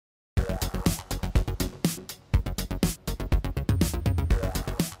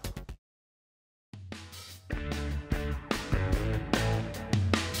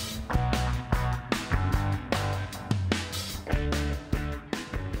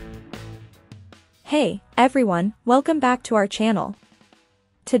Hey, everyone, welcome back to our channel.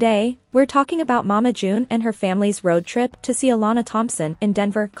 Today, we're talking about Mama June and her family's road trip to see Alana Thompson in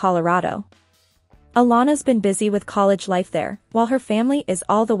Denver, Colorado. Alana's been busy with college life there, while her family is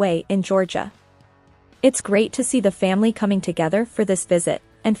all the way in Georgia. It's great to see the family coming together for this visit,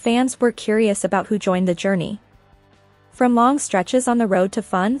 and fans were curious about who joined the journey. From long stretches on the road to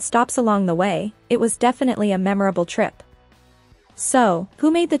fun stops along the way, it was definitely a memorable trip. So, who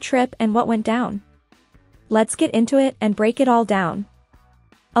made the trip and what went down? Let's get into it and break it all down.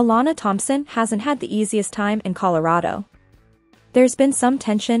 Alana Thompson hasn't had the easiest time in Colorado. There's been some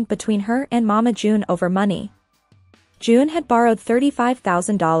tension between her and Mama June over money. June had borrowed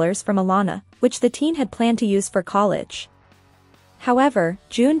 $35,000 from Alana, which the teen had planned to use for college. However,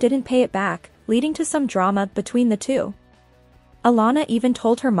 June didn't pay it back, leading to some drama between the two. Alana even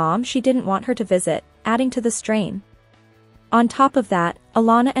told her mom she didn't want her to visit, adding to the strain. On top of that,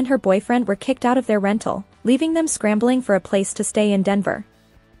 Alana and her boyfriend were kicked out of their rental, leaving them scrambling for a place to stay in Denver.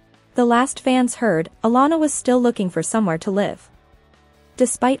 The last fans heard, Alana was still looking for somewhere to live.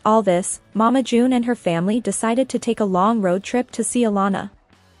 Despite all this, Mama June and her family decided to take a long road trip to see Alana.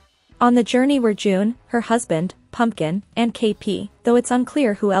 On the journey were June, her husband, Pumpkin, and KP, though it's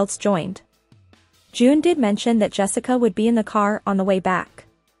unclear who else joined. June did mention that Jessica would be in the car on the way back.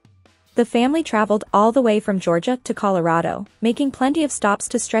 The family traveled all the way from Georgia to Colorado, making plenty of stops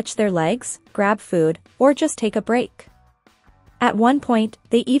to stretch their legs, grab food, or just take a break. At one point,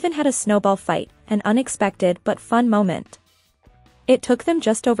 they even had a snowball fight, an unexpected but fun moment. It took them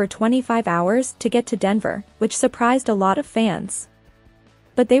just over 25 hours to get to Denver, which surprised a lot of fans.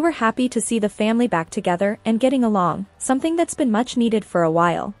 But they were happy to see the family back together and getting along, something that's been much needed for a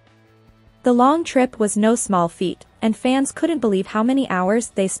while. The long trip was no small feat, and fans couldn't believe how many hours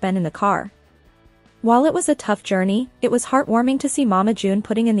they spent in the car. While it was a tough journey, it was heartwarming to see Mama June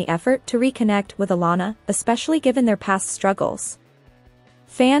putting in the effort to reconnect with Alana, especially given their past struggles.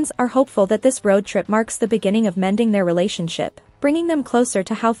 Fans are hopeful that this road trip marks the beginning of mending their relationship, bringing them closer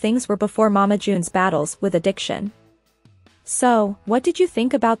to how things were before Mama June's battles with addiction. So, what did you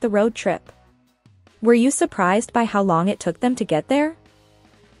think about the road trip? Were you surprised by how long it took them to get there?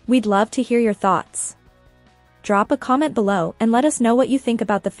 We'd love to hear your thoughts. Drop a comment below and let us know what you think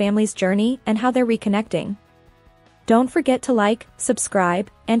about the family's journey and how they're reconnecting. Don't forget to like, subscribe,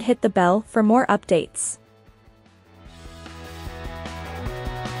 and hit the bell for more updates.